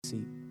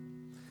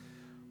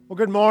Well,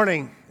 good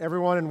morning,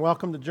 everyone, and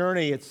welcome to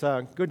Journey. It's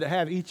good to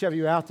have each of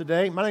you out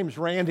today. My name is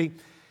Randy,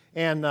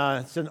 and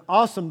it's an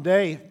awesome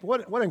day.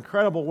 What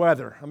incredible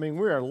weather. I mean,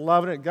 we are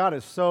loving it. God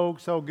is so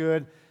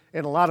good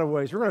in a lot of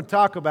ways. We're going to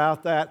talk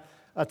about that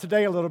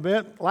today a little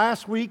bit.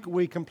 Last week,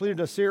 we completed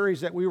a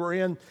series that we were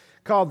in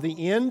called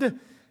The End,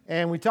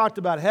 and we talked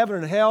about heaven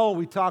and hell.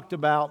 We talked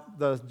about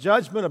the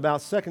judgment,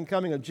 about second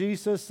coming of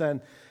Jesus, and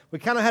we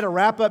kind of had a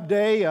wrap-up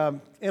day,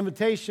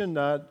 invitation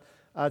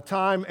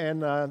time,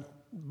 and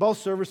both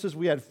services,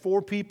 we had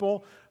 4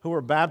 people who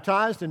were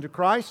baptized into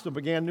Christ, who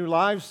began new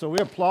lives, so we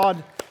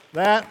applaud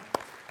that.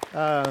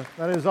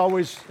 That is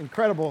always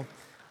incredible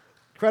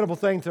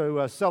thing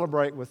to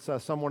celebrate with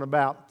someone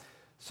about.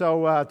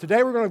 So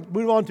today we're going to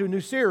move on to a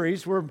new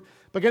series. We're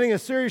beginning a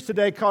series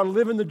today called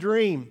Living the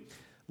Dream.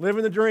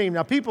 Living the Dream.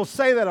 Now, people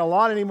say that a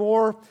lot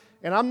anymore,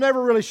 and I'm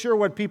never really sure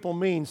what people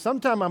mean.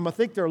 Sometimes I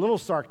think they're a little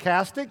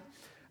sarcastic,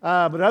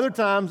 but other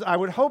times I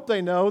would hope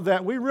they know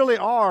that we really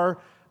are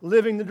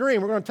living the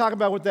dream. We're going to talk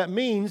about what that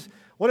means.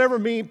 Whatever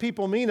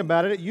people mean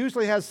about it, it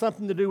usually has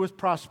something to do with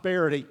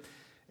prosperity.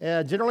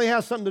 Generally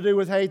has something to do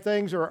with, hey,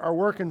 things are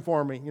working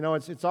for me. You know,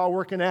 it's all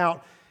working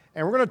out.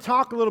 And we're going to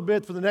talk a little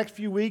bit for the next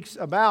few weeks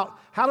about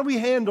how do we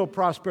handle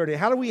prosperity?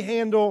 How do we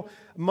handle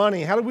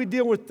money? How do we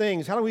deal with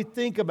things? How do we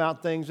think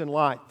about things in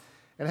life?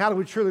 And how do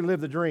we truly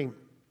live the dream?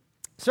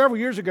 Several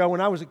years ago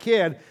when I was a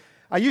kid,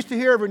 I used to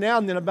hear every now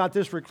and then about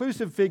this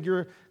reclusive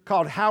figure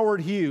called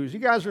Howard Hughes. You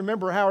guys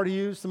remember Howard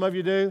Hughes? Some of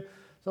you do.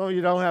 Some of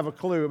you don't have a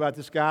clue about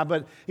this guy,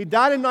 but he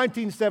died in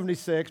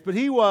 1976, but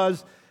he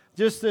was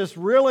just this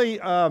really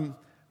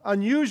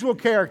unusual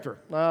character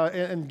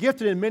and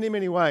gifted in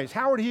many ways.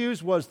 Howard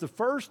Hughes was the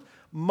first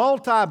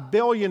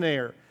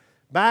multi-billionaire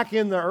back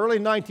in the early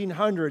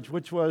 1900s,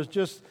 which was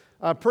just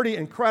pretty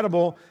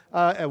incredible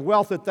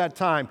wealth at that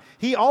time.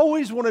 He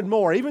always wanted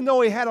more. Even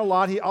though he had a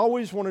lot, he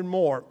always wanted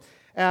more.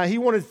 He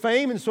wanted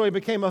fame, and so he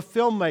became a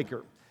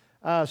filmmaker,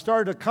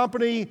 started a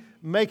company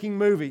making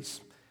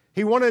movies.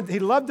 He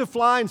loved to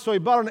fly, and so he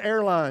bought on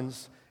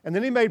airlines. And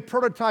then he made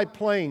prototype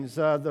planes.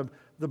 The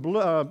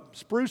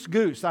Spruce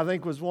Goose, I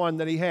think, was one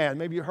that he had.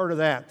 Maybe you heard of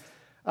that.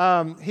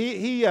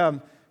 He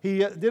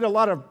did a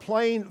lot of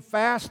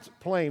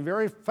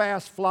very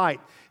fast flight.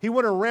 He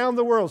went around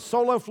the world,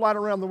 solo flight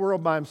around the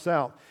world by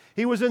himself.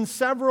 He was in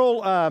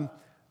several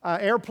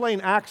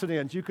airplane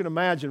accidents, you can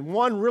imagine.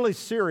 One really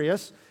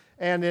serious,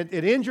 and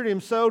it injured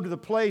him so to the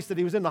place that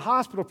he was in the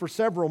hospital for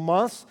several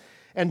months.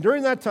 And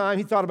during that time,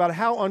 he thought about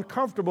how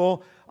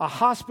uncomfortable a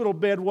hospital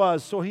bed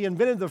was. So he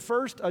invented the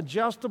first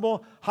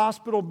adjustable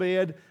hospital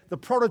bed, the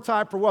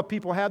prototype for what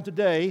people have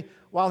today,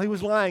 while he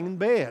was lying in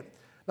bed.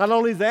 Not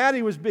only that,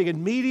 he was big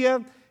in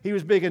media. He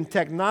was big in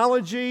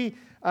technology.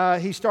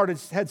 He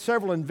had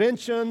several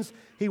inventions.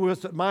 He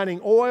was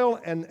mining oil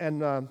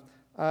and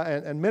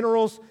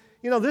minerals.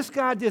 You know, this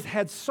guy just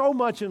had so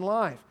much in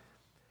life.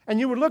 And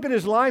you would look at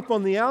his life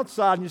on the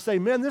outside and you say,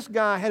 man, this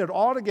guy had it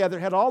all together,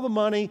 had all the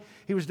money.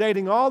 He was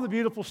dating all the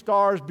beautiful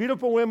stars,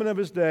 beautiful women of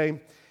his day.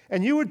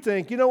 And you would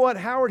think, you know what,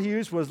 Howard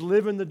Hughes was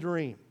living the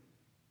dream.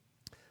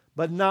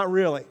 But not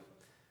really.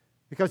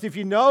 Because if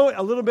you know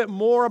a little bit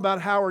more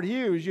about Howard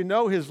Hughes, you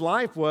know his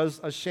life was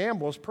a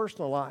shambles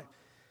personal life.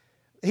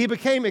 He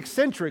became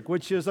eccentric,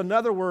 which is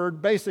another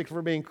word basic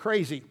for being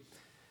crazy.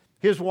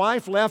 His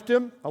wife left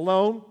him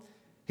alone.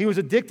 He was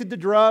addicted to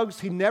drugs.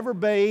 He never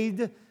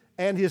bathed.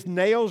 And his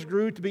nails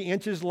grew to be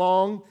inches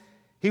long.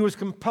 He was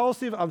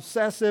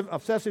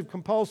obsessive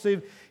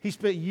compulsive. He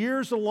spent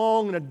years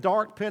alone in a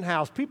dark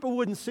penthouse. People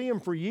wouldn't see him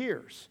for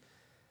years.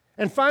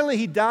 And finally,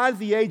 he died at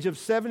the age of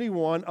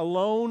 71,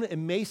 alone,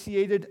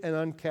 emaciated, and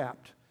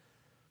uncapped.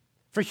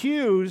 For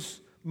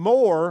Hughes,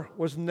 more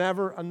was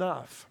never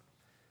enough.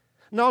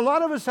 Now, a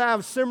lot of us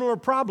have similar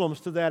problems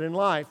to that in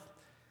life.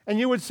 And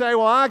you would say,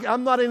 well,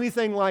 I'm not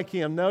anything like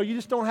him. No, you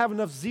just don't have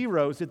enough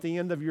zeros at the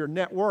end of your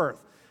net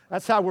worth.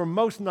 That's how we're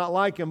most not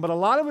like him. But a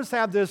lot of us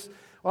have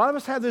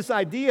this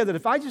idea that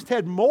if I just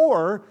had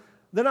more,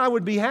 then I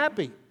would be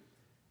happy.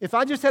 If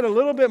I just had a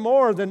little bit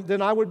more,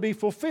 then I would be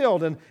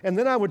fulfilled, and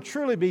then I would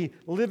truly be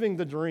living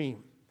the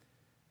dream.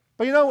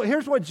 But you know,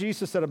 here's what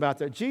Jesus said about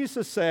that.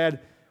 Jesus said,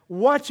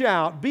 watch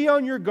out, be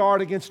on your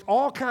guard against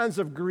all kinds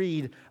of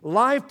greed.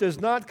 Life does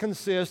not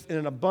consist in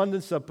an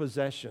abundance of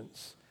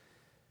possessions.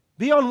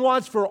 Be on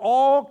watch for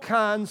all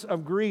kinds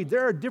of greed.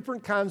 There are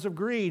different kinds of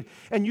greed.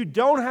 And you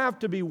don't have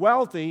to be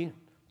wealthy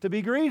to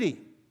be greedy.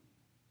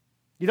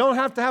 You don't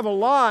have to have a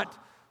lot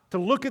to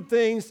look at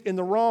things in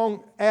the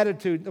wrong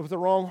attitude, with the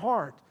wrong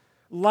heart.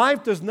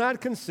 Life does not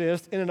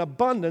consist in an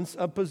abundance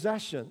of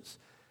possessions.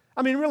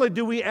 I mean, really,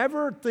 do we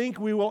ever think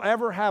we will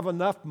ever have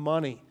enough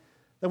money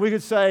that we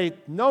could say,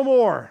 no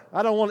more,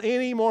 I don't want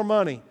any more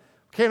money?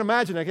 Can't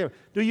imagine that.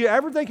 Do you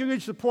ever think you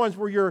reach the point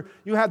where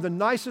you have the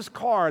nicest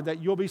car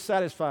that you'll be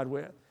satisfied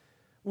with?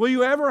 Will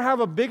you ever have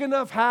a big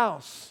enough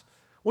house?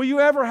 Will you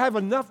ever have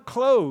enough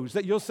clothes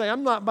that you'll say,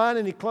 I'm not buying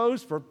any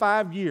clothes for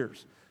 5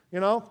 years?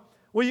 You know?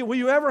 Will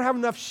you ever have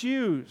enough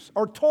shoes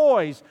or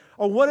toys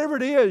or whatever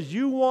it is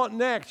you want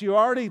next? You've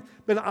already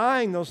been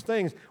eyeing those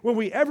things. Will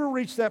we ever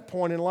reach that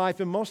point in life?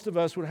 And most of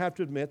us would have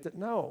to admit that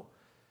no.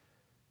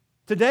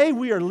 Today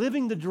we are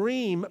living the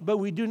dream, but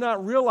we do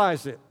not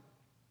realize it.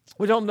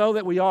 We don't know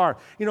that we are.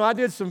 I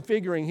did some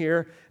figuring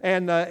here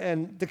and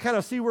to kind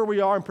of see where we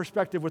are in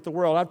perspective with the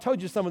world. I've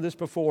told you some of this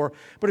before,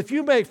 but if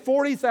you make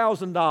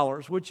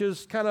 $40,000, which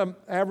is kind of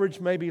average,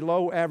 maybe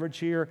low average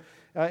here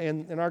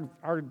in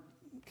our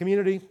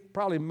community,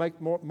 probably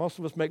most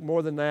of us make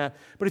more than that.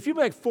 But if you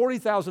make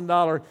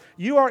 $40,000,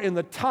 you are in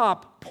the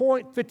top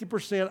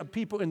 0.50% of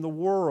people in the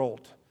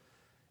world,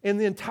 in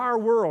the entire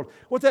world.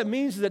 What that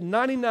means is that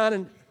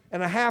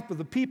 99.5% of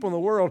the people in the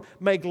world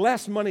make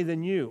less money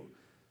than you.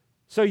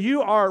 So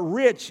you are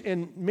rich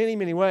in many,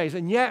 many ways,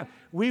 and yet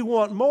we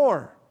want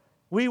more.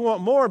 We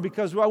want more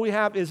because what we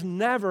have is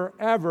never,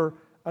 ever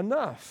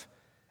enough.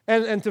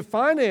 And to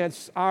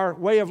finance our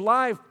way of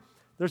life,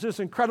 there's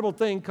this incredible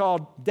thing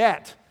called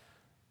debt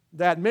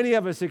that many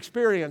of us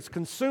experience,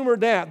 consumer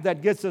debt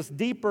that gets us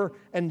deeper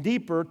and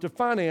deeper to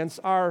finance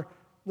our,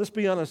 let's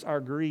be honest, our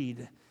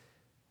greed.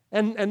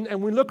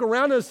 And we look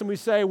around us and we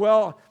say,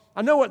 well,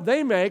 I know what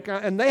they make,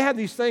 and they have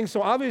these things,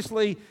 so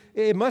obviously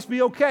it must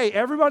be okay.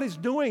 Everybody's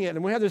doing it,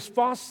 and we have this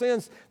false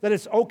sense that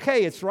it's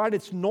okay, it's right,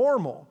 it's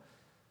normal.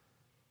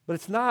 But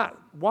it's not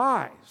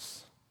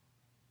wise.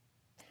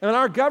 And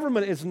our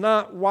government is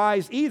not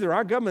wise either.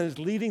 Our government is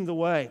leading the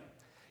way.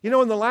 In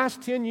the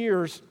last 10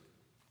 years,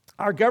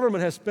 our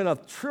government has spent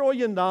 $1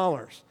 trillion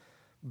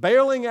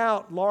bailing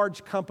out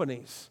large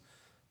companies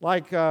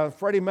like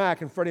Freddie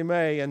Mac and Freddie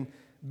Mae and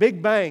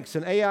big banks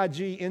and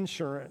AIG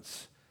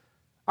Insurance.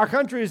 Our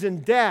country is in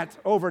debt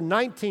over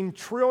 $19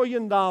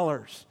 trillion,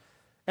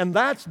 and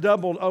that's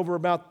doubled over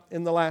about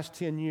in the last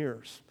 10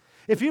 years.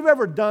 If you've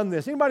ever done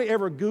this, anybody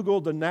ever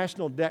Googled the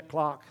national debt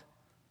clock?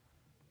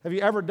 Have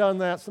you ever done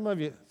that? Some of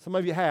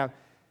you have.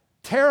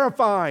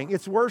 Terrifying.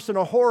 It's worse than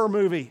a horror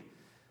movie.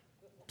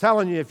 I'm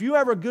telling you, if you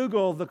ever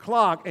Google the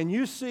clock and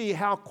you see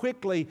how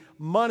quickly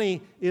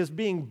money is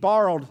being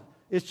borrowed,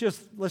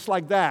 it's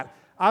like that.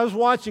 I was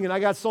watching it, I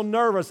got so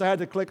nervous I had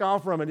to click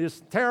off from it. It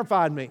just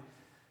terrified me.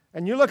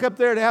 And you look up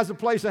there, it has a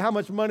place of how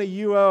much money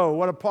you owe,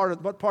 what part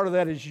of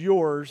that is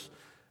yours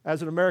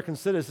as an American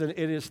citizen.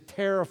 It is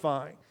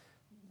terrifying.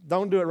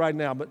 Don't do it right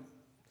now, but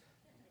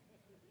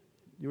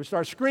you would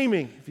start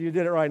screaming if you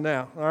did it right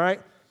now, all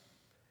right?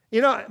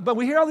 But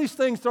we hear all these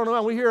things thrown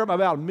around. We hear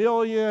about $1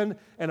 million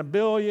and $1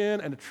 billion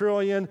and $1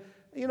 trillion.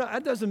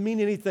 That doesn't mean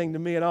anything to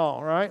me at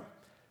all, right?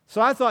 So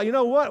I thought,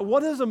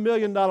 what does $1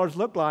 million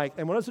look like,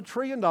 and what does $1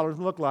 trillion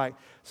look like?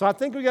 So I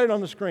think we got it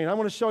on the screen. I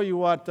want to show you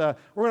what, we're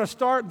going to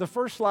start. The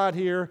first slide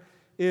here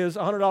is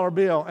a $100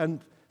 bill, and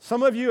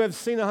some of you have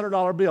seen a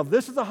 $100 bill.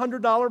 This is a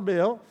 $100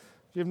 bill,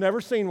 if you've never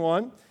seen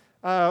one,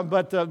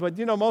 but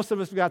most of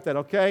us have got that,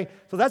 okay?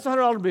 So that's a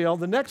 $100 bill.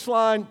 The next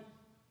slide,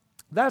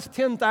 that's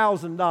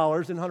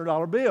 $10,000 in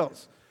 $100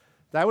 bills.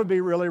 That would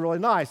be really, really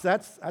nice.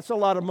 That's a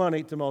lot of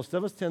money to most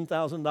of us,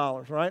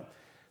 $10,000, right?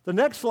 The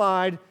next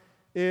slide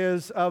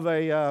is of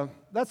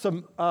that's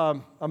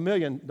 $1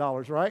 million,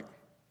 right?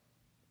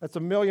 That's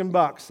 $1 million.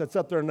 That's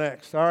up there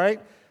next, all right?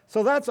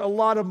 So that's a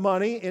lot of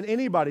money in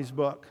anybody's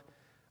book.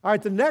 All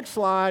right, the next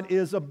slide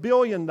is $1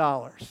 billion.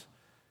 All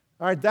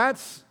right,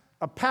 that's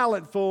a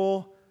pallet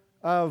full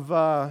of,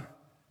 am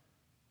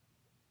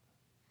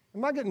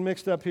I getting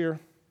mixed up here?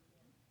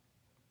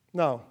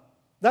 No,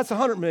 that's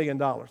 $100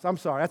 million. I'm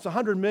sorry, that's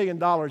 $100 million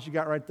you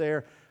got right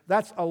there.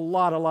 That's a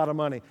lot of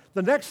money.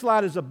 The next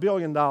slide is $1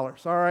 billion, all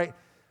right?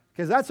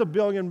 Because that's $1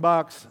 billion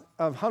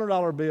of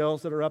 $100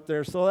 bills that are up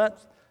there. So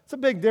that's a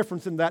big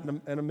difference in that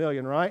and $1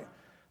 million, right?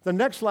 The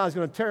next slide is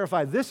going to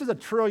terrify. This is $1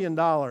 trillion.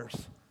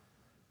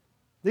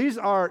 These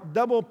are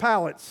double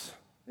pallets.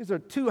 These are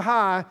too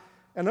high.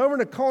 And over in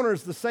the corner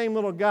is the same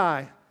little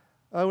guy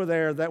over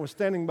there that was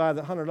standing by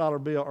the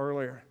 $100 bill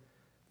earlier.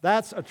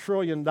 That's $1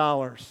 trillion.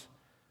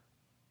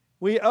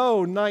 We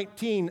owe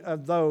 19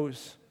 of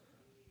those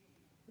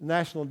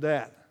national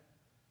debt.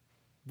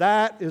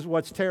 That is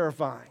what's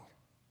terrifying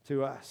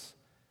to us.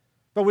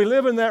 But we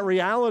live in that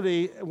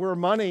reality where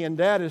money and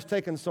debt is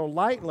taken so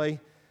lightly.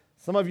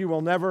 Some of you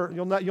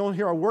you'll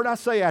hear a word I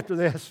say after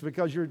this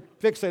because you're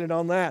fixated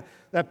on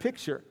that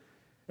picture.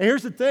 And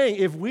here's the thing,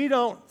 if we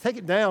don't, take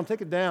it down,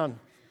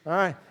 all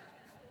right?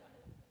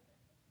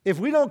 If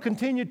we don't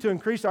continue to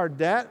increase our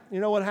debt, you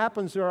know what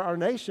happens to our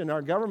nation,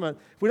 our government?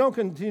 If we don't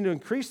continue to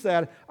increase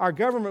that, our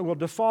government will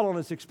default on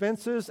its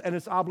expenses and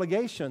its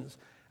obligations.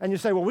 And you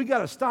say, well, we got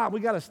to stop.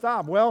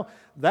 Well,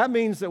 that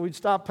means that we'd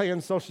stop paying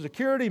Social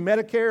Security,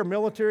 Medicare,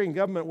 military, and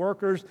government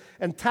workers,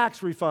 and tax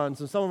refunds.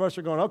 And some of us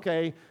are going,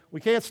 okay,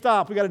 we can't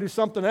stop. We got to do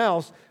something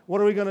else.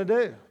 What are we going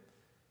to do?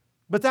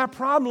 But that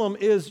problem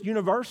is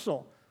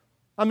universal.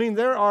 I mean,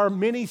 there are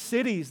many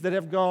cities that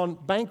have gone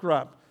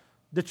bankrupt.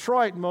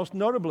 Detroit, most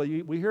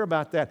notably, we hear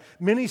about that.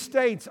 Many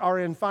states are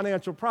in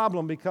financial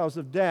problem because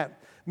of debt.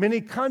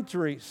 Many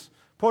countries,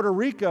 Puerto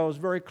Rico is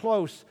very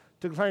close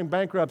to declaring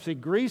bankruptcy.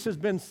 Greece has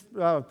been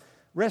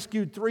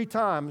rescued 3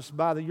 times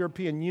by the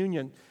European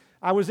Union.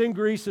 I was in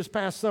Greece this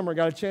past summer,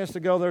 got a chance to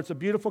go there. It's a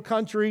beautiful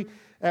country.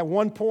 At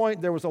one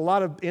point, there was a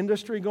lot of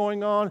industry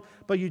going on,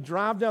 but you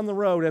drive down the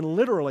road and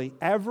literally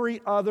every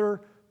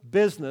other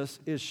business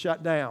is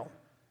shut down.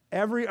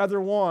 Every other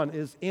one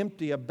is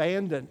empty,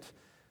 abandoned,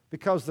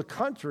 because the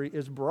country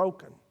is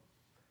broken.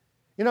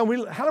 You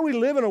know, how do we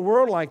live in a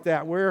world like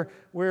that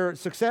where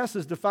success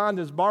is defined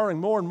as borrowing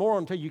more and more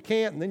until you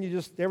can't, and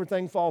then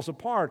everything falls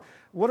apart?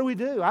 What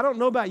do? I don't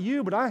know about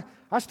you, but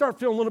I start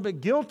feeling a little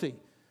bit guilty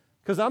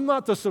because I'm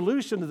not the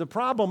solution to the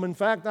problem. In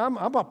fact, I'm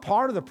a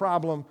part of the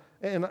problem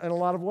in a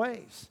lot of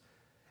ways.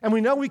 And we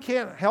know we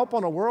can't help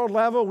on a world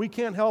level. We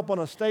can't help on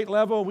a state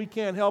level. We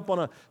can't help on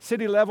a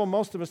city level.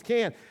 Most of us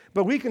can't.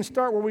 But we can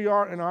start where we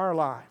are in our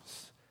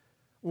lives.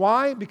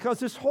 Why? Because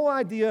this whole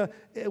idea,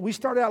 we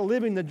start out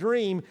living the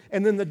dream,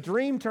 and then the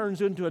dream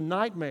turns into a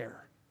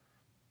nightmare.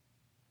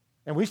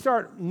 And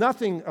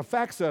nothing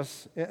affects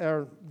us,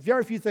 or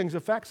very few things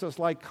affects us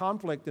like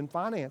conflict and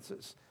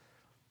finances.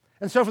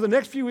 And so for the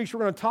next few weeks, we're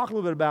going to talk a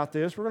little bit about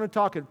this. We're going to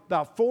talk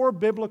about 4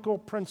 biblical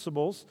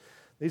principles.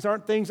 These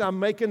aren't things I'm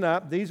making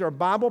up. These are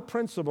Bible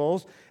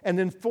principles, and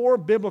then 4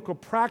 biblical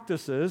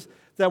practices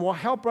that will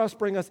help us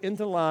bring us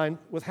into line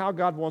with how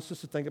God wants us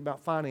to think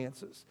about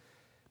finances.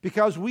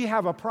 Because we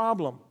have a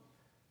problem.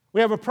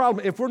 We have a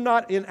problem. If we're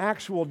not in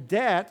actual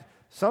debt,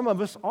 some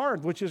of us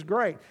aren't, which is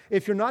great.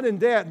 If you're not in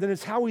debt, then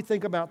it's how we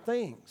think about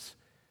things.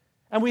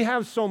 And we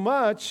have so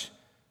much,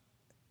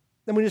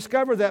 then we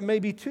discover that may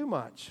be too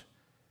much.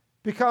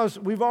 Because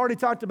we've already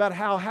talked about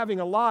how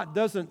having a lot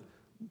doesn't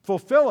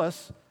fulfill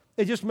us.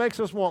 It just makes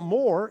us want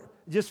more.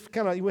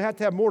 We have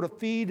to have more to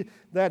feed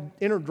that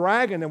inner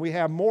dragon, and we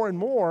have more and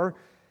more.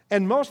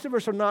 And most of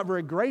us are not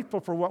very grateful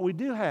for what we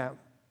do have.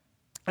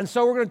 And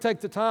so we're going to take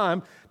the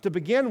time to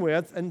begin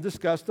with and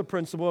discuss the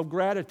principle of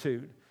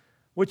gratitude,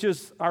 which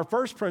is our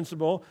first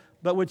principle,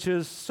 but which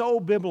is so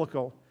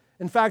biblical.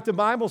 In fact, the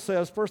Bible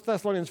says, 1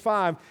 Thessalonians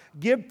 5,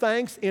 give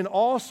thanks in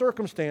all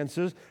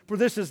circumstances, for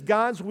this is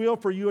God's will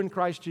for you in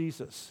Christ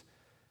Jesus.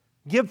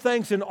 Give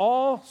thanks in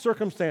all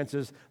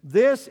circumstances.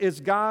 This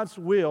is God's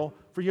will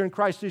for you in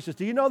Christ Jesus.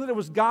 Do you know that it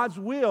was God's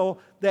will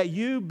that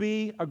you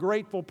be a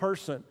grateful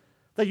person?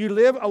 That you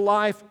live a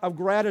life of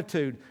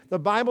gratitude. The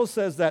Bible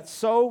says that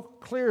so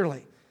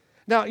clearly.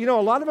 Now, you know,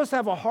 a lot of us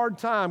have a hard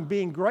time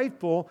being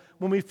grateful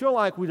when we feel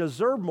like we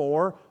deserve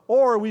more,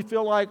 or we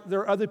feel like there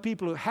are other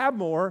people who have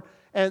more,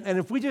 and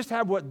if we just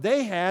have what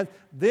they had,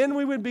 then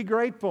we would be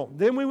grateful.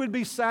 Then we would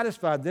be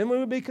satisfied. Then we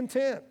would be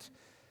content.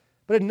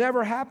 But it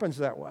never happens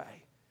that way.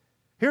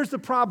 Here's the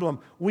problem.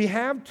 We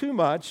have too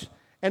much,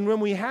 and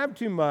when we have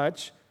too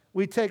much,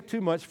 we take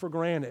too much for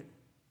granted.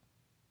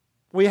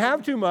 We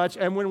have too much,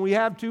 and when we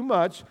have too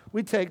much,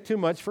 we take too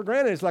much for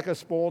granted. It's like a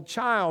spoiled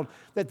child,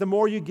 that the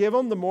more you give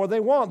them, the more they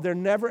want. They're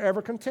never,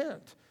 ever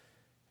content.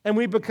 And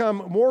we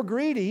become more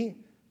greedy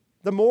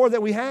the more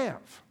that we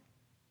have.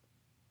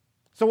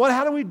 So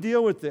how do we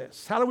deal with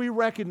this? How do we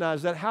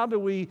recognize that? How do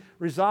we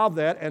resolve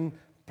that and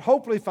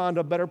hopefully find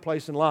a better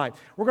place in life?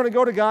 We're going to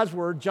go to God's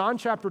Word, John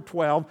chapter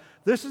 12.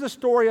 This is a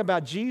story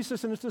about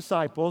Jesus and his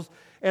disciples,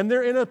 and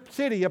they're in a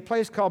city, a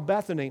place called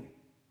Bethany.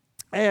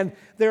 And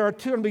there are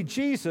going to be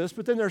Jesus,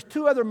 but then there's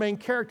 2 other main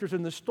characters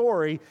in the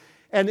story.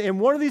 And in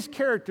one of these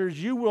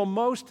characters, you will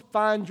most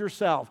find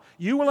yourself.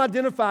 You will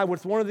identify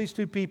with one of these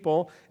 2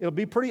 people. It'll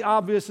be pretty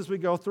obvious as we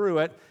go through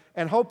it.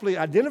 And hopefully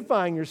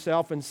identifying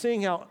yourself and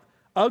seeing how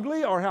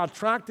ugly or how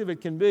attractive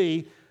it can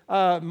be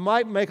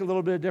might make a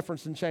little bit of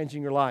difference in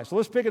changing your life. So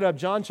let's pick it up,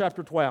 John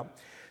chapter 12.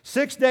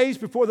 6 days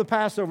before the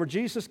Passover,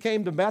 Jesus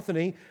came to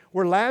Bethany,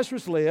 where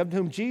Lazarus lived,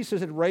 whom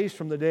Jesus had raised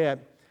from the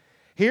dead.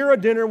 Here a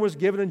dinner was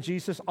given in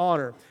Jesus'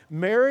 honor.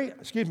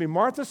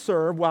 Martha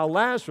served, while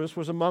Lazarus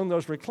was among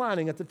those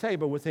reclining at the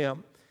table with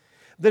him.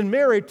 Then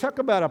Mary took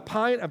about a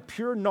pint of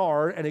pure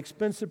nard, an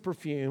expensive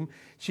perfume.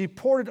 She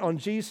poured it on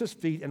Jesus'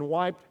 feet and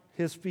wiped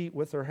his feet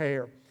with her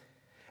hair.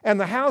 And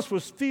the house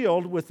was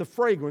filled with the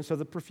fragrance of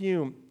the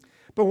perfume.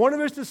 But one of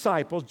his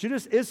disciples,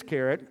 Judas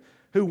Iscariot,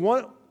 who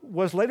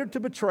was later to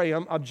betray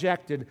him,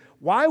 objected,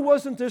 "Why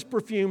wasn't this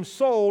perfume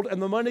sold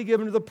and the money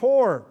given to the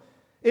poor?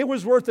 It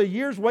was worth a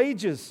year's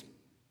wages."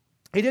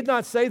 He did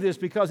not say this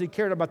because he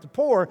cared about the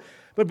poor,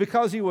 but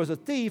because he was a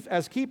thief.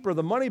 As keeper of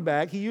the money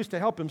bag, he used to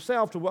help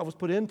himself to what was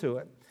put into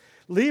it.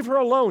 "Leave her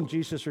alone,"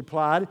 Jesus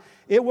replied.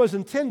 "It was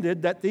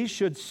intended that these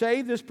should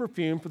save this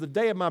perfume for the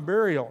day of my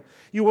burial.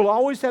 You will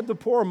always have the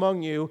poor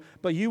among you,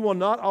 but you will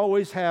not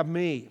always have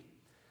me."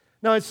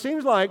 Now, it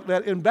seems like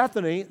that in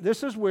Bethany,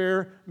 this is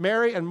where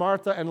Mary and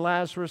Martha and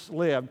Lazarus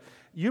lived.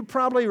 You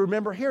probably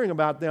remember hearing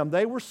about them.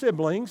 They were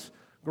siblings,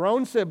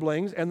 grown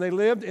siblings, and they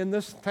lived in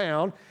this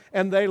town,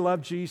 and they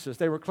loved Jesus.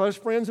 They were close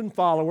friends and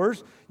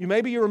followers.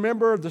 Maybe you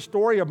remember the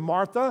story of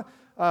Martha.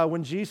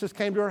 When Jesus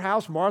came to her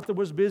house, Martha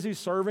was busy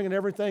serving and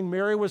everything.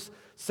 Mary was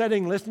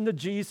sitting, listening to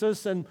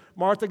Jesus, and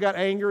Martha got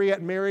angry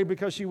at Mary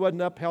because she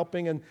wasn't up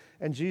helping, and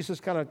Jesus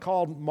kind of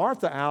called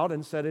Martha out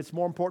and said, it's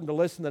more important to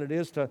listen than it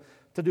is to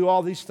do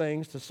all these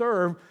things, to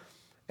serve.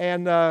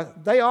 And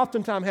they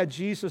oftentimes had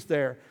Jesus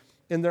there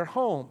in their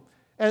home.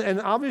 And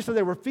obviously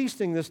they were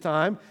feasting this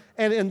time.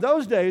 And in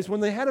those days, when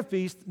they had a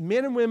feast,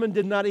 men and women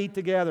did not eat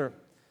together.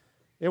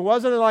 It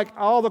wasn't like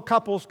all the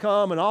couples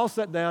come and all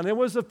sit down. It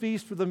was a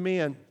feast for the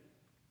men.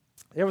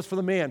 It was for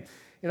the men.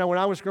 when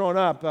I was growing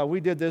up, we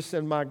did this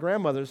in my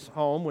grandmother's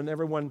home when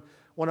everyone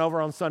went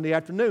over on Sunday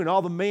afternoon.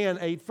 All the men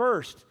ate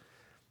first.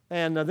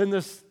 And then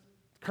this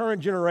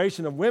current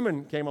generation of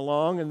women came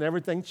along, and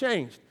everything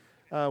changed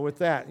with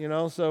that,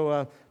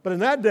 So, but in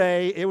that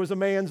day, it was a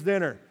man's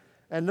dinner.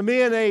 And the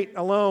men ate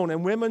alone,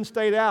 and women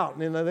stayed out.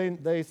 And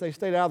they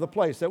stayed out of the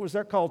place. That was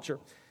their culture.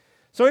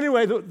 So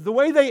anyway, the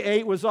way they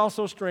ate was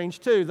also strange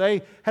too.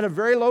 They had a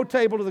very low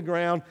table to the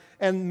ground,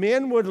 and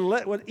men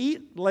would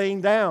eat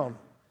laying down,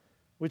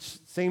 which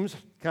seems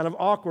kind of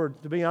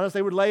awkward, to be honest.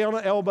 They would lay on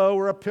an elbow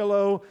or a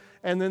pillow,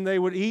 and then they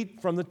would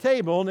eat from the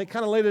table, and they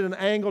kind of laid at an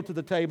angle to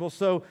the table,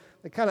 so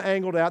they kind of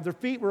angled out. Their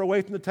feet were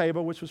away from the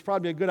table, which was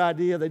probably a good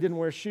idea. They didn't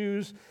wear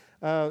shoes.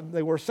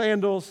 They wore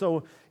sandals,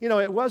 so,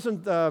 it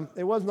wasn't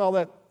all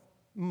that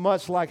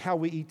much like how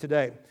we eat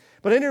today.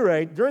 But at any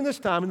rate, during this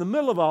time, in the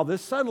middle of all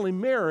this, suddenly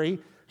Mary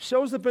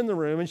shows up in the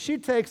room, and she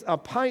takes a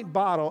pint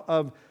bottle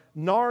of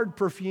nard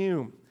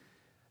perfume.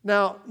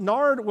 Now,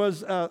 nard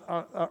was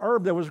a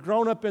herb that was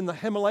grown up in the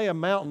Himalaya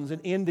mountains in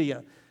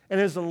India,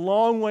 and is a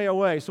long way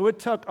away. So it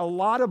took a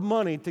lot of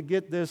money to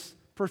get this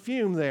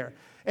perfume there,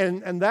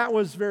 and that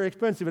was very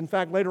expensive. In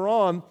fact, later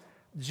on,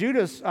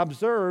 Judas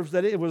observes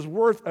that it was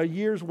worth a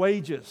year's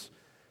wages.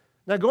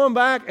 Now, going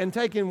back and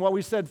taking what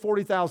we said,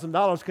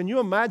 $40,000, can you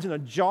imagine a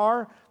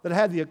jar that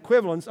had the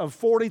equivalence of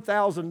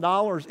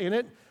 $40,000 in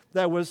it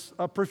that was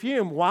a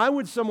perfume? Why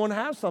would someone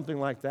have something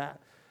like that?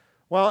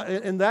 Well,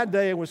 in that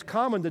day, it was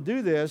common to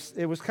do this.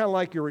 It was kind of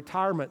like your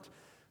retirement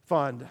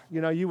fund.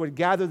 You would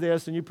gather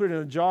this, and you put it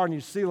in a jar, and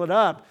you seal it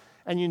up,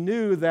 and you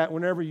knew that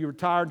whenever you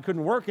retired,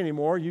 couldn't work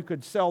anymore, you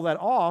could sell that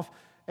off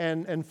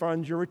and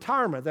fund your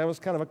retirement. That was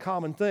kind of a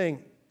common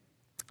thing.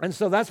 And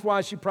so that's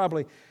why she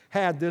probably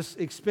had this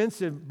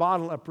expensive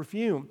bottle of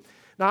perfume.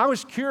 Now, I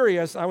was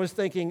curious. I was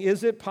thinking,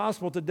 is it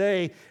possible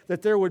today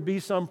that there would be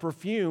some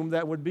perfume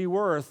that would be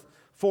worth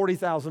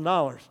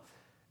 $40,000?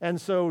 And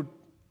so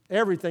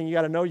everything you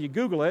got to know, you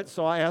Google it.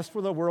 So I asked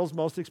for the world's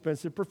most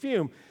expensive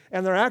perfume.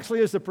 And there actually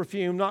is a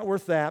perfume, not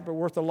worth that, but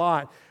worth a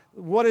lot.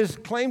 What is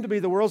claimed to be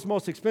the world's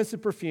most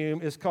expensive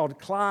perfume is called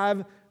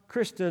Clive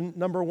Christian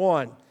No.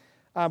 1.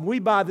 We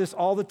buy this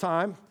all the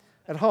time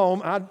at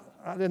home. I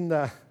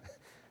didn't...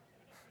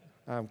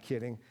 I'm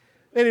kidding.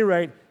 At any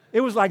rate,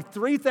 it was like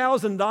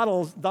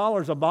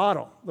 $3,000 a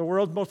bottle, the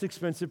world's most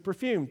expensive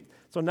perfume.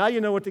 So now you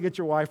know what to get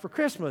your wife for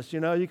Christmas.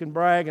 You can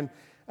brag,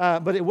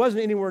 but it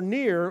wasn't anywhere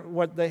near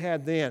what they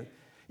had then.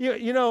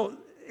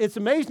 It's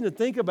amazing to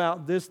think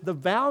about this, the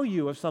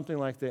value of something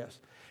like this.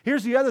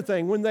 Here's the other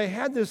thing. When they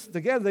had this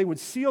together, they would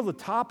seal the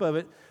top of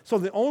it, so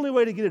the only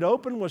way to get it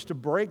open was to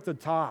break the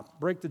top,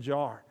 break the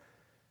jar.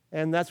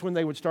 And that's when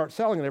they would start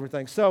selling and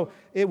everything. So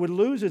it would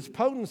lose its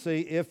potency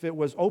if it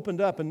was opened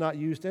up and not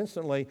used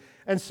instantly.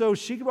 And so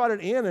she brought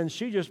it in, and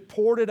she just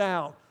poured it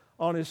out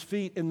on his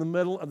feet in the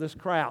middle of this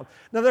crowd.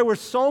 Now, there were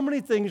so many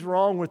things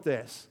wrong with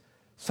this.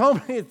 So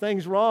many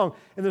things wrong.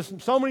 And there's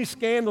so many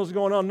scandals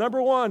going on.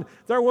 Number one,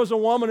 there was a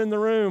woman in the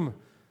room.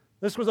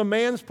 This was a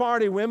man's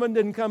party. Women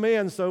didn't come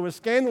in, so it was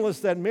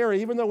scandalous that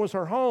Mary, even though it was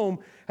her home,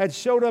 had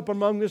showed up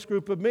among this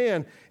group of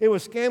men. It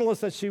was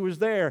scandalous that she was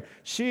there.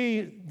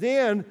 She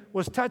then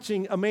was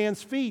touching a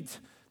man's feet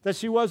that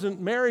she wasn't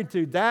married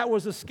to. That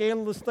was a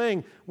scandalous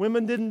thing.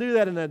 Women didn't do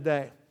that in that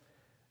day.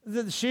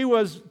 She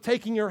was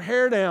taking her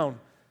hair down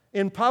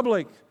in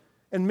public,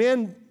 and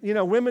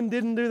women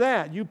didn't do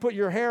that. You put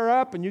your hair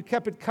up, and you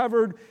kept it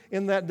covered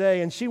in that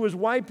day, and she was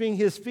wiping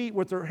his feet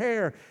with her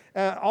hair.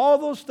 All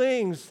those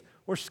things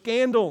were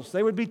scandals.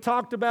 They would be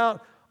talked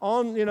about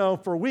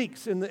for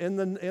weeks in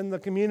the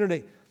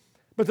community.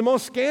 But the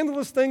most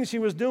scandalous thing she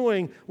was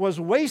doing was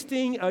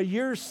wasting a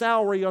year's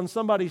salary on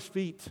somebody's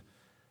feet.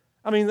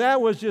 I mean,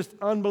 that was just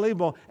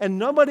unbelievable. And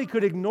nobody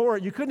could ignore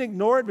it. You couldn't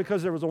ignore it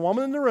because there was a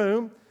woman in the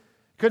room.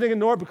 Couldn't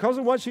ignore it because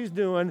of what she's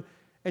doing.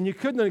 And you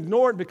couldn't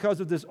ignore it because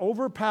of this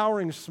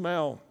overpowering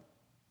smell.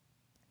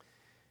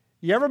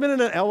 You ever been in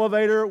an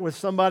elevator with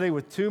somebody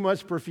with too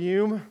much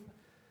perfume?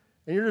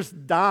 And you're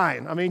just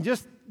dying. I mean,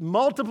 just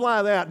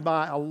multiply that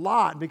by a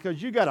lot,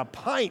 because you got a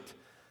pint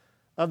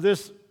of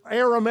this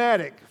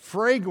aromatic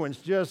fragrance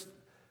just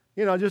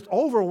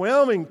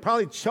overwhelming,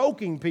 probably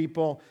choking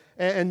people,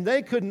 and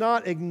they could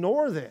not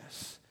ignore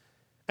this.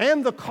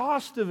 And the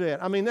cost of it,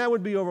 I mean, that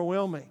would be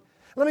overwhelming.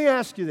 Let me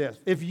ask you this.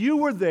 If you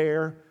were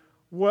there,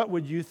 what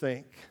would you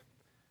think?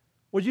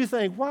 Would you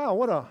think, wow,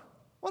 what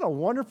a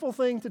wonderful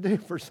thing to do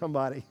for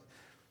somebody?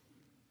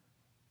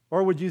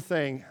 Or would you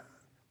think,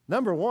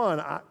 number one,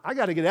 I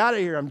got to get out of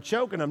here. I'm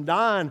choking. I'm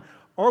dying.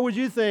 Or would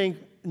you think,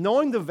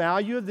 knowing the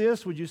value of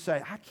this, would you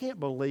say, I can't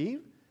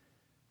believe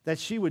that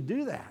she would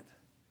do that?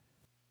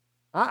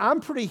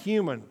 I'm pretty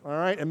human, all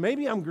right? And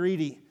maybe I'm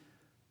greedy.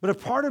 But a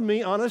part of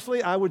me,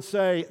 honestly, I would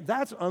say,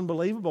 that's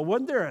unbelievable.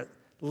 Wasn't there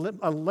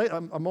a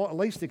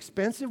least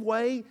expensive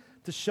way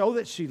to show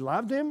that she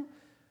loved him?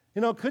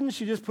 Couldn't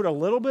she just put a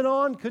little bit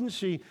on? Couldn't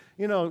she,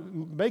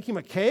 make him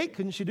a cake?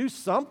 Couldn't she do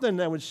something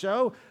that would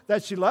show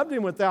that she loved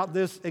him without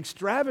this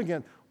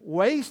extravagant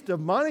waste of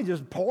money,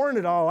 just pouring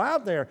it all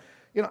out there?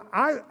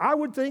 I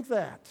would think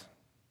that.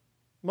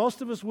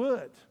 Most of us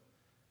would.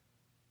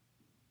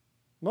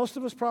 Most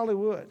of us probably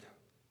would.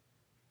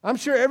 I'm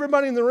sure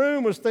everybody in the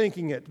room was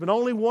thinking it, but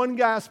only one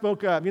guy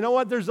spoke up. You know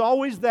what? There's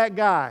always that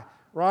guy,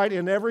 right,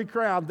 in every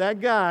crowd.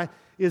 That guy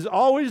is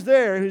always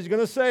there who's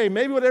going to say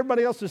maybe what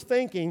everybody else is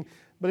thinking,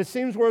 but it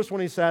seems worse when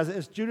he says it.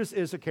 It's Judas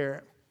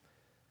Iscariot.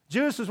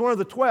 Judas is one of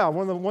the 12,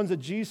 one of the ones that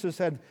Jesus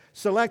had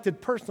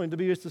selected personally to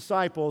be his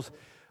disciples.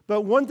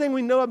 But one thing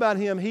we know about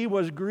him, he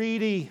was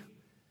greedy.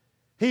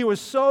 He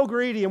was so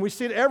greedy, and we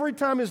see it every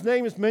time his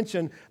name is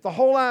mentioned. The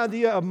whole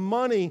idea of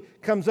money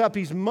comes up.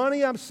 He's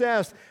money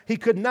obsessed. He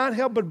could not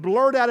help but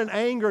blurt out in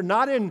anger,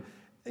 not in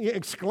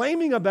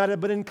exclaiming about it,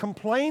 but in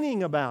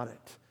complaining about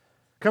it.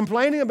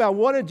 Complaining about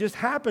what had just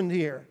happened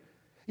here.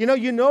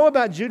 You know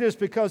about Judas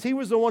because he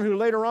was the one who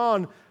later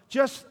on,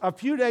 just a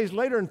few days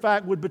later, in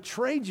fact, would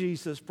betray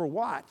Jesus for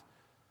what?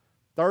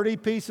 30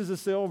 pieces of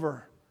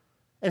silver.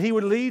 And he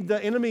would lead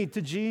the enemy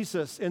to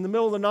Jesus in the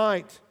middle of the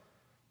night,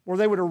 where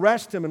they would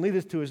arrest him and lead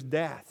us to his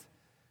death.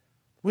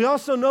 We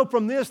also know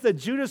from this that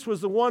Judas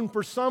was the one,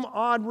 for some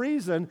odd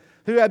reason,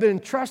 who had been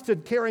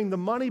entrusted carrying the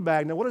money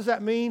bag. Now, what does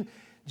that mean?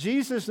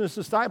 Jesus and his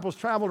disciples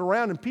traveled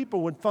around and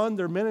people would fund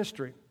their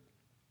ministry.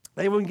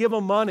 They would give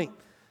them money,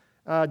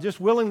 just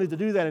willingly to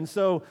do that. And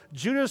so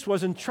Judas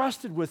was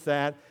entrusted with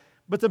that.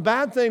 But the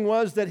bad thing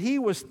was that he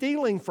was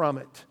stealing from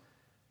it.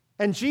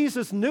 And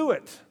Jesus knew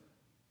it,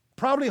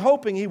 probably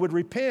hoping he would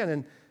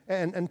repent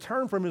and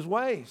turn from his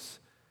ways.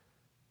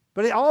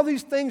 But all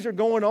these things are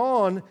going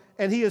on,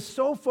 and he is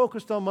so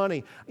focused on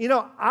money.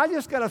 I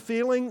just got a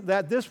feeling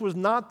that this was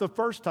not the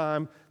first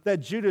time that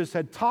Judas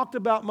had talked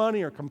about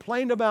money or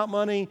complained about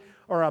money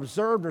or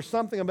observed or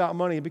something about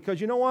money. Because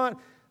you know what?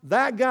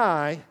 That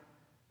guy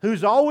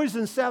who's always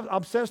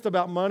obsessed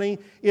about money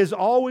is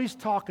always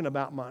talking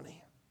about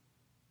money.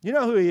 You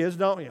know who he is,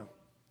 don't you?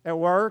 At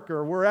work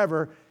or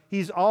wherever,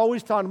 he's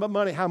always talking about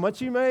money. How much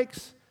he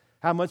makes,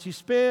 how much he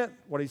spent,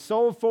 what he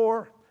sold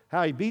for,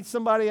 how he beat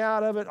somebody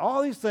out of it,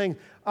 all these things,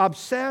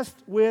 obsessed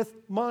with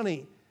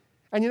money.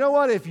 And you know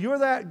what? If you're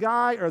that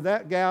guy or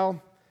that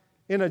gal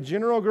in a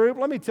general group,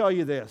 let me tell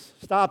you this.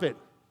 Stop it.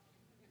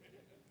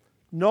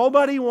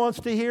 Nobody wants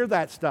to hear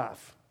that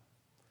stuff.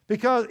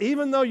 Because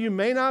even though you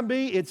may not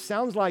be, it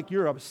sounds like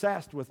you're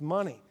obsessed with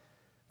money.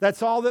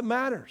 That's all that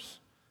matters.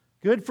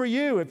 Good for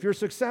you if you're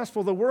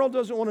successful. The world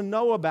doesn't want to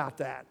know about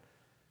that.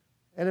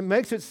 And it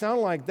makes it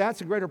sound like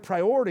that's a greater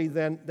priority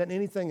than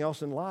anything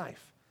else in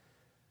life.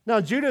 Now,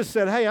 Judas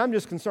said, hey, I'm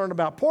just concerned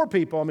about poor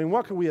people. I mean,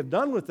 what could we have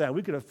done with that?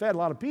 We could have fed a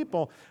lot of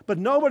people, but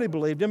nobody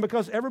believed him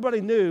because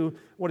everybody knew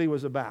what he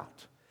was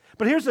about.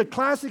 But here's a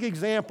classic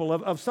example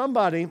of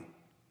somebody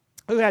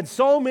who had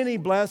so many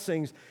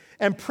blessings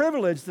and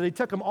privilege that he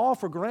took them all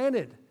for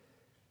granted.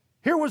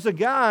 Here was a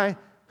guy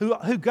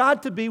who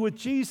got to be with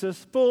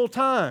Jesus full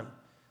time.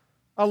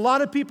 A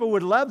lot of people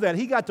would love that.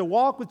 He got to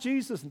walk with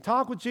Jesus and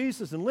talk with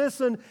Jesus and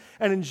listen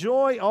and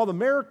enjoy all the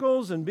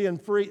miracles and being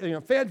free,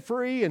 fed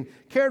free and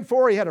cared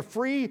for. He had a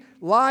free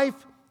life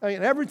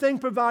and everything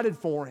provided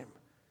for him.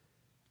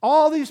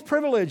 All these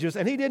privileges,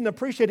 and he didn't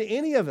appreciate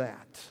any of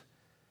that.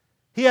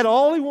 He had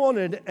all he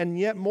wanted, and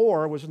yet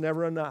more was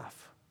never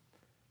enough.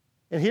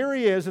 And here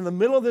he is in the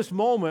middle of this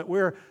moment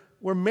where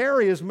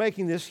Mary is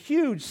making this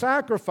huge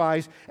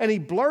sacrifice, and he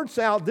blurts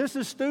out, "This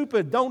is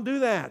stupid, don't do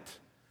that."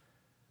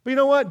 But you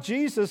know what?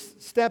 Jesus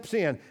steps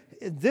in.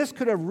 This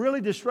could have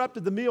really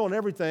disrupted the meal and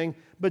everything,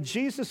 but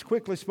Jesus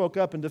quickly spoke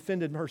up and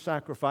defended her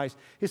sacrifice.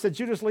 He said,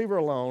 "Judas, leave her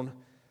alone.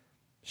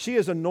 She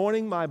is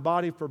anointing my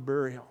body for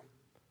burial."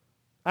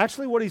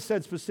 Actually, what he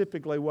said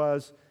specifically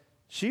was,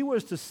 she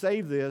was to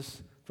save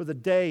this for the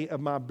day of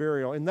my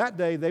burial. In that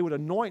day, they would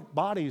anoint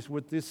bodies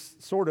with this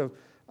sort of,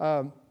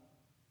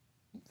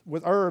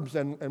 with herbs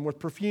and with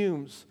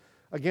perfumes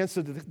against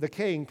the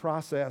decaying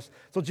process.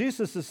 So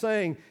Jesus is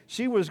saying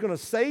she was going to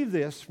save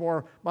this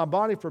for my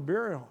body for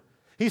burial.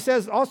 He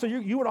says also,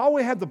 you would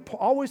always have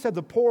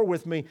the poor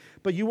with me,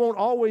 but you won't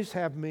always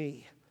have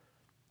me.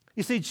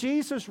 You see,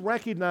 Jesus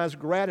recognized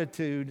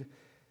gratitude.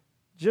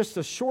 Just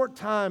a short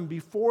time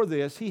before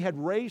this, he had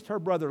raised her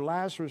brother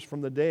Lazarus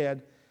from the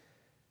dead,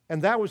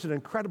 and that was an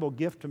incredible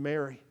gift to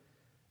Mary.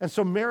 And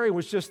so Mary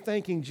was just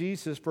thanking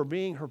Jesus for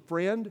being her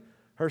friend,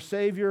 her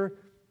Savior,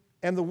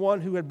 and the one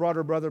who had brought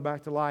her brother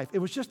back to life. It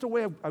was just a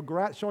way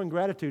of showing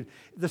gratitude.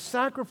 The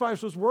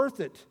sacrifice was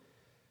worth it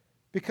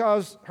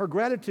because her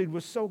gratitude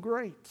was so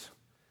great.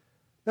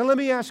 Now let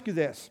me ask you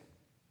this.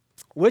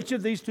 Which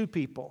of these two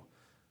people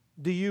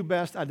do you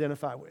best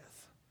identify with?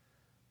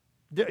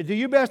 Do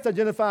you best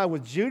identify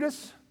with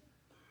Judas,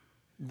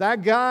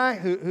 that guy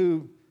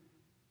who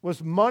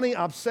was money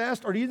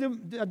obsessed, or do you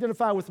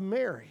identify with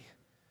Mary?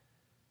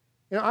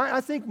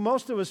 I think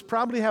most of us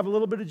probably have a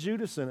little bit of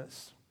Judas in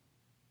us.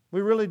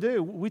 We really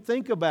do. We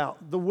think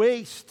about the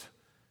waste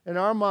in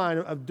our mind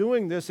of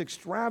doing this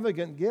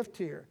extravagant gift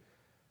here.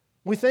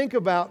 We think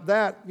about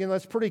that,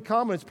 that's pretty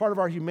common. It's part of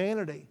our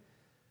humanity.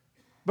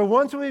 But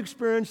once we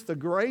experience the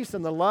grace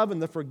and the love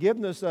and the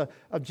forgiveness of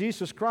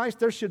Jesus Christ,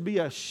 there should be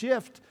a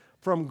shift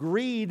from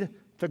greed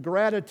to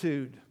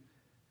gratitude.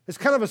 It's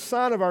kind of a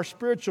sign of our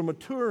spiritual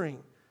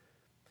maturing.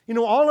 You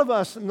know, all of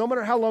us, no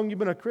matter how long you've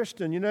been a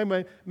Christian, you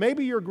know,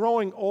 maybe you're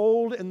growing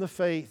old in the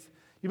faith.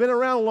 You've been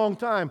around a long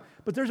time,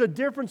 but there's a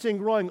difference in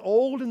growing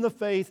old in the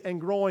faith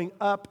and growing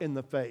up in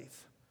the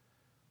faith.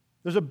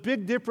 There's a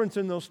big difference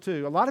in those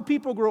two. A lot of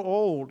people grow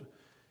old.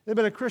 They've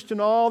been a Christian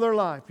all their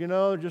life, you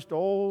know, they're just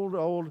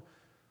old.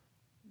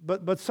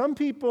 But some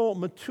people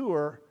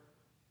mature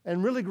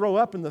and really grow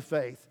up in the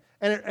faith.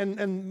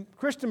 And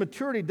Christian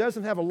maturity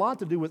doesn't have a lot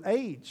to do with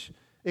age.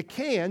 It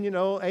can, you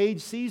know,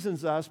 age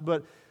seasons us,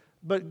 but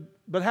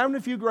having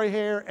a few gray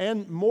hair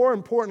and more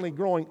importantly,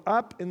 growing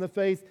up in the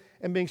faith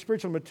and being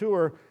spiritually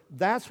mature,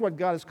 that's what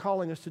God is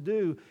calling us to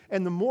do.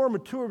 And the more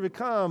mature we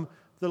become,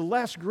 the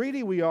less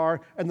greedy we are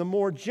and the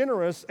more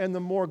generous and the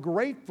more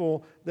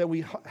grateful that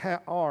we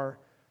are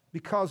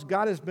because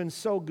God has been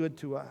so good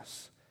to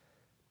us.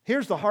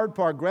 Here's the hard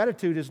part.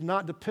 Gratitude is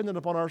not dependent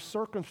upon our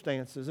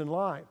circumstances in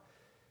life.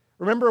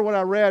 Remember what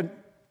I read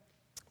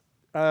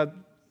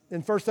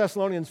in 1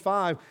 Thessalonians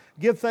 5,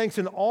 give thanks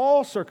in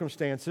all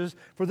circumstances,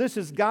 for this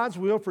is God's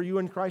will for you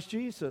in Christ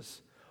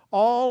Jesus.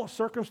 All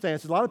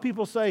circumstances. A lot of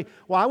people say,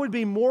 well, I would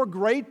be more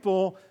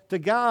grateful to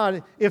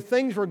God if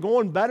things were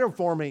going better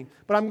for me,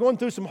 but I'm going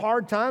through some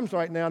hard times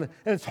right now, and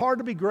it's hard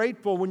to be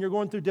grateful when you're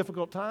going through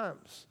difficult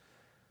times.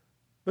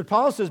 But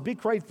Paul says, be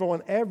grateful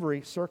in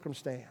every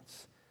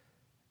circumstance.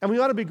 And we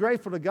ought to be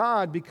grateful to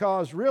God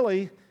because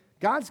really,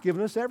 God's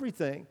given us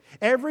everything.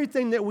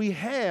 Everything that we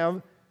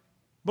have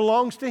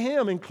belongs to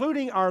Him,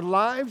 including our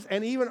lives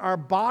and even our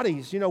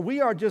bodies. You know, we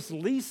are just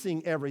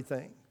leasing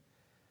everything.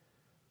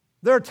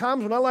 There are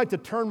times when I like to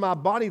turn my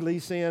body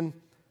lease in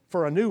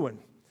for a new one,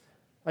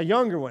 a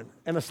younger one,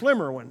 and a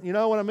slimmer one. You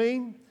know what I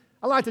mean?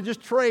 I like to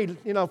just trade,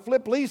 you know,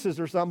 flip leases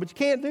or something, but you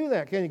can't do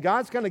that, can you?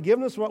 God's kind of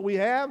given us what we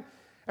have,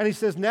 and He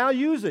says, now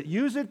use it.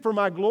 Use it for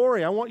my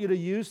glory. I want you to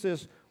use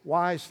this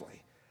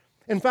wisely.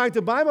 In fact,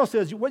 the Bible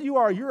says what you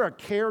are, you're a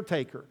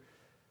caretaker.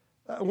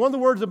 One of the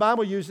words the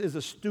Bible uses is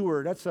a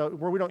steward. That's a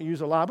word we don't use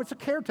a lot, but it's a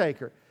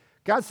caretaker.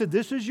 God said,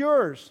 this is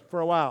yours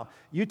for a while.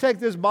 You take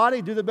this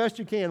body, do the best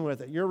you can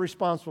with it. You're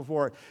responsible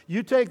for it.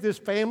 You take this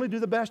family, do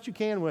the best you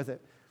can with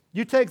it.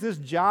 You take this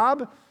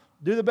job,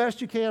 do the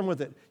best you can with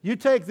it. You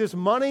take this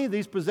money,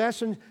 these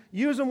possessions,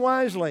 use them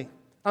wisely.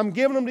 I'm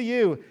giving them to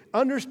you.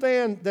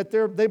 Understand that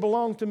they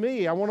belong to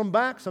me. I want them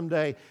back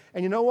someday.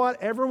 And you know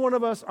what? Every one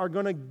of us are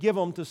going to give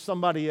them to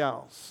somebody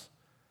else.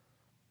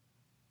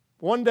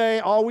 One day,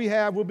 all we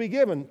have will be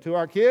given to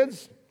our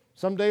kids.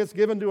 Someday it's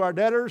given to our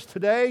debtors.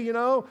 Today, you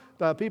know,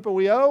 the people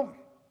we owe.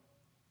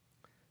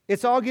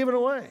 It's all given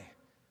away.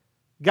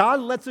 God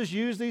lets us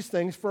use these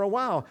things for a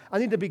while. I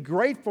need to be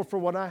grateful for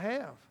what I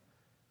have.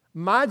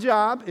 My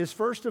job is,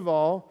 first of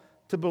all,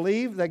 to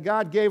believe that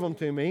God gave them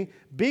to me,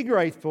 be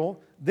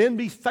grateful, then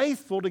be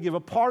faithful to give a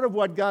part of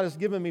what God has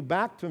given me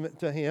back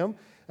to Him.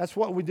 That's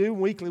what we do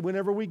weekly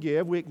whenever we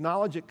give. We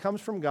acknowledge it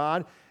comes from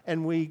God,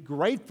 and we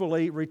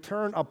gratefully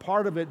return a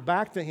part of it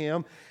back to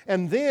Him,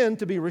 and then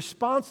to be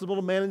responsible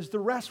to manage the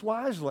rest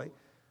wisely.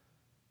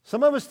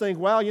 Some of us think,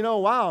 well, you know,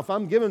 wow, if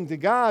I'm giving to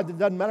God, it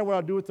doesn't matter what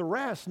I do with the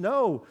rest.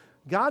 No,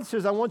 God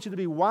says, I want you to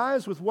be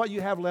wise with what you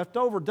have left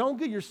over. Don't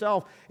get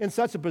yourself in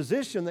such a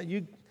position that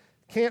you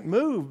can't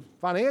move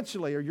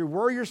financially, or you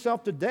worry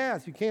yourself to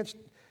death. You can't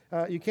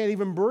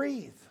even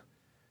breathe.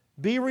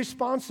 Be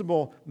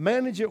responsible.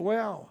 Manage it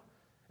well.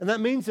 And that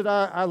means that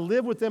I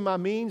live within my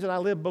means and I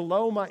live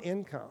below my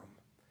income.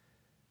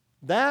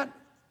 That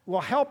will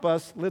help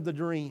us live the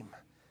dream.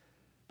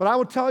 But I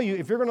will tell you,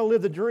 if you're going to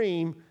live the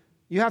dream,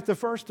 you have to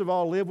first of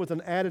all live with an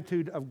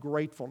attitude of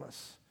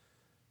gratefulness.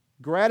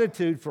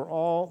 Gratitude for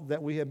all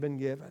that we have been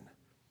given.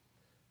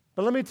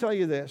 But let me tell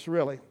you this,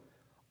 really.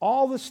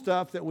 All the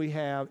stuff that we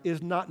have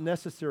is not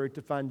necessary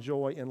to find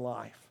joy in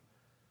life.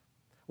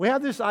 We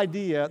have this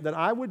idea that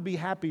I would be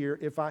happier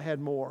if I had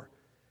more.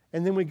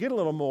 And then we get a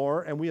little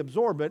more and we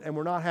absorb it and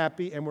we're not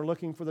happy and we're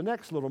looking for the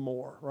next little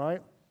more,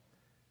 right?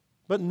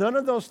 But none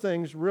of those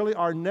things really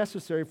are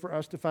necessary for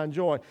us to find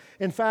joy.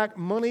 In fact,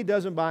 money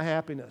doesn't buy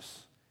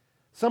happiness.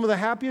 Some of the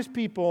happiest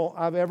people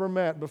I've ever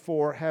met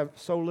before have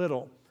so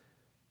little,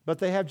 but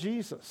they have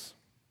Jesus.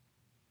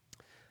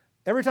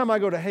 Every time I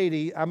go to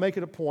Haiti, I make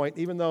it a point,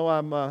 even though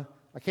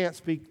I can't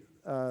speak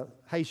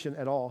Haitian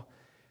at all,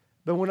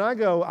 but when I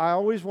go, I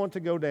always want to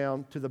go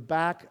down to the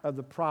back of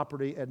the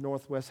property at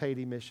Northwest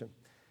Haiti Mission.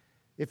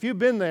 If you've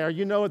been there,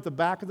 you know at the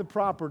back of the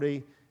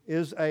property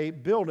is a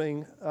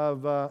building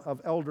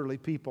of elderly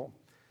people.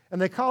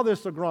 And they call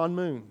this the Grand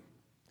Moon.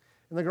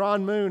 And the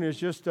Grand Moon is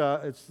just,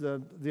 it's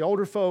the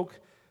older folk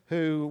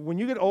who, when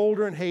you get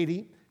older in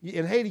Haiti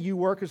you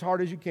work as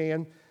hard as you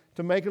can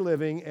to make a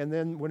living, and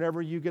then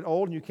whenever you get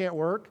old and you can't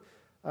work,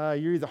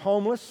 you're either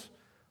homeless,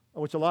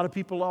 which a lot of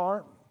people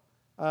are.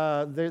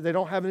 They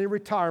don't have any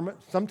retirement.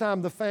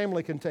 Sometimes the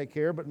family can take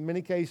care, but in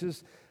many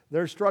cases,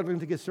 they're struggling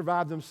to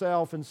survive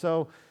themselves, and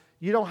so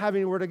you don't have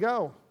anywhere to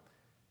go.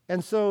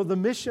 And so the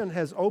mission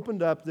has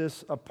opened up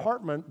this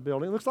apartment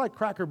building. It looks like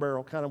Cracker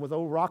Barrel, kind of with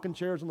old rocking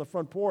chairs on the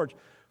front porch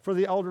for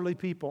the elderly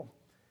people.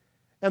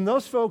 And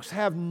those folks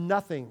have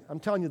nothing. I'm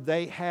telling you,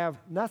 they have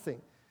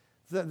nothing.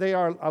 They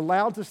are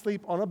allowed to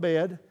sleep on a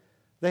bed.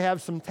 They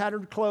have some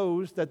tattered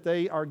clothes that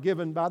they are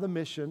given by the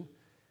mission,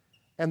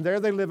 and there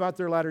they live out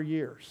their latter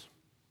years.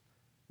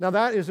 Now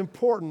that is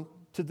important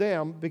to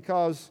them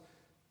because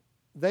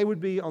they would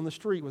be on the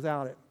street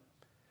without it.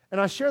 And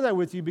I share that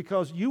with you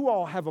because you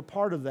all have a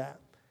part of that.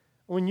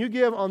 When you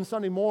give on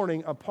Sunday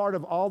morning, a part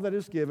of all that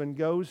is given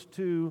goes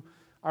to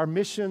our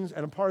missions,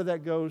 and a part of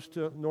that goes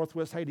to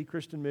Northwest Haiti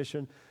Christian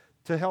Mission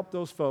to help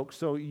those folks.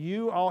 So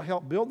you all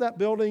help build that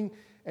building,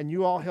 and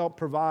you all help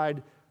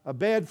provide a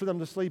bed for them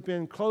to sleep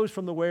in, clothes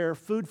from the wear,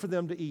 food for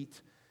them to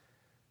eat.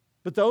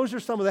 But those are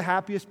some of the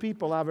happiest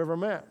people I've ever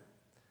met.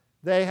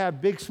 They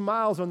have big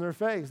smiles on their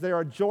face. They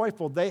are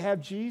joyful. They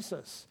have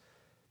Jesus.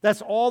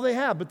 That's all they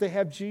have, but they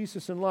have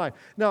Jesus in life.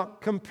 Now,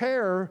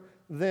 compare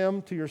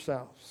them to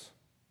yourselves.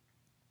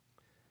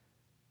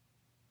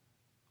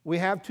 We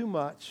have too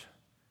much,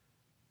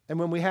 and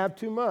when we have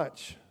too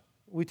much,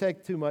 we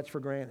take too much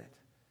for granted.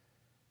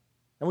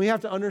 And we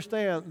have to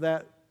understand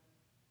that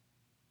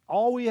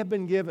all we have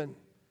been given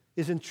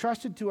is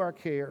entrusted to our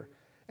care,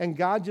 and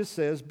God just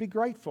says, be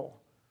grateful.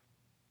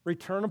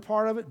 Return a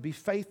part of it. Be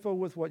faithful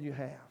with what you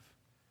have.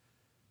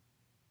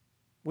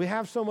 We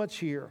have so much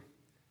here,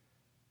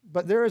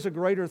 but there is a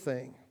greater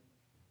thing,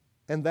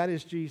 and that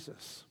is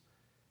Jesus.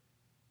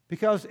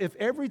 Because if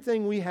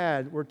everything we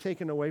had were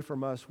taken away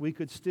from us, we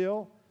could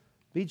still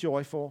be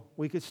joyful.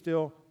 We could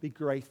still be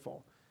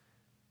grateful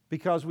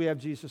because we have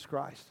Jesus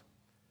Christ.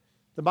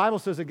 The Bible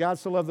says that God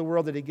so loved the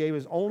world that He gave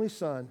His only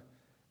Son,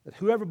 that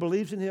whoever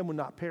believes in Him would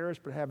not perish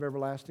but have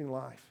everlasting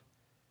life.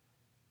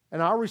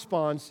 And our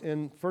response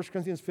in 1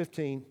 Corinthians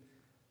 15,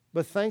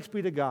 but thanks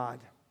be to God,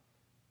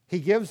 He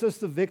gives us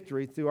the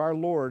victory through our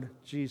Lord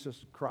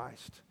Jesus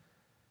Christ.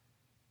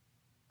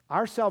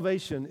 Our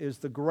salvation is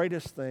the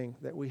greatest thing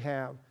that we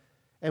have,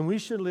 and we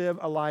should live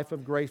a life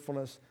of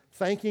gratefulness,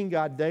 thanking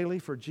God daily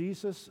for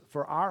Jesus,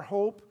 for our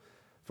hope,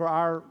 for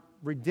our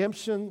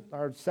redemption,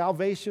 our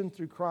salvation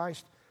through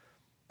Christ.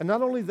 And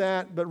not only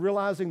that, but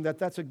realizing that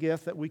that's a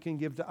gift that we can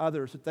give to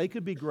others, that they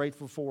could be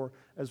grateful for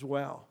as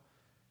well,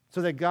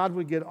 so that God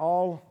would get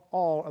all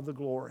of the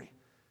glory.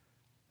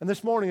 And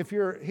this morning, if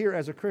you're here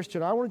as a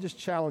Christian, I want to just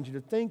challenge you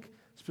to think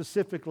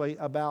specifically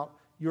about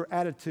your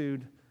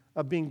attitude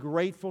of being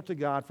grateful to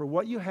God for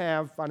what you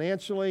have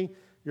financially,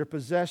 your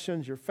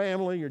possessions, your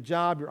family, your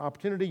job, your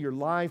opportunity, your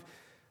life,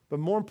 but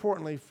more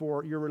importantly,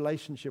 for your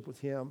relationship with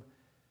Him.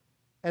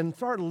 And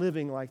start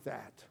living like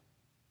that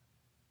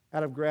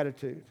out of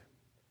gratitude.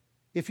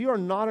 If you are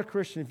not a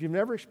Christian, if you've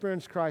never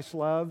experienced Christ's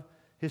love,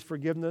 His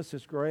forgiveness,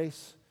 His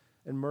grace,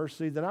 and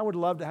mercy, then I would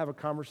love to have a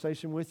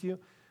conversation with you.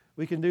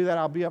 We can do that.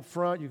 I'll be up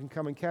front. You can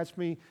come and catch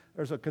me.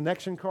 There's a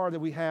connection card that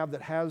we have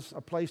that has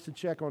a place to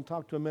check on,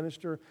 talk to a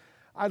minister.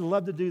 I'd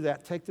love to do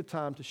that. Take the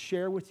time to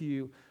share with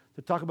you,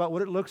 to talk about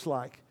what it looks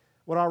like,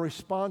 what our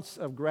response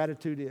of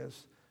gratitude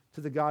is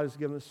to the God who's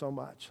given us so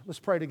much. Let's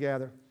pray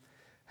together.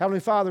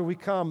 Heavenly Father, we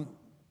come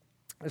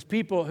as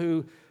people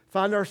who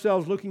find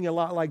ourselves looking a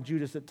lot like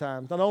Judas at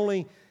times, not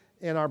only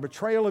in our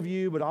betrayal of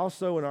you, but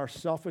also in our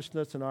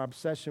selfishness and our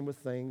obsession with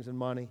things and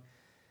money.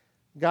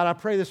 God, I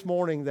pray this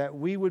morning that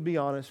we would be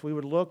honest, we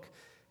would look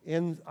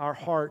in our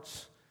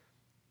hearts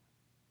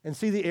and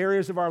see the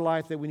areas of our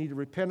life that we need to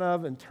repent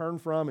of and turn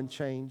from and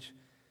change.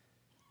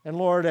 And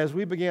Lord, as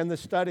we began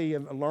this study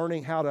of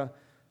learning how to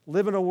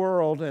live in a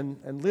world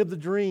and live the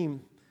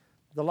dream,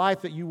 the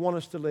life that you want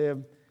us to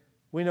live,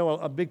 we know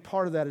a big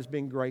part of that is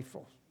being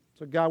grateful.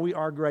 So God, we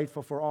are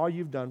grateful for all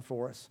you've done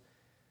for us.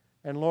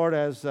 And Lord,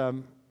 as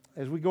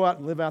we go out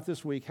and live out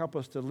this week, help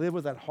us to live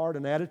with that heart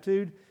and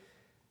attitude.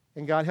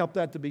 And God, help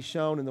that to be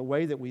shown in the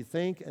way that we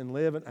think and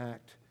live and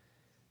act.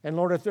 And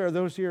Lord, if there are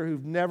those here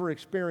who've never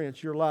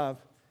experienced your love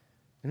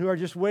and who are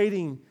just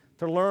waiting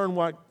to learn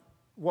what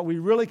we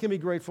really can be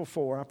grateful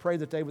for, I pray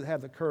that they would have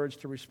the courage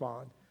to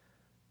respond.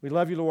 We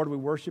love you, Lord. We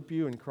worship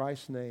you in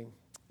Christ's name.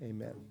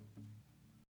 Amen.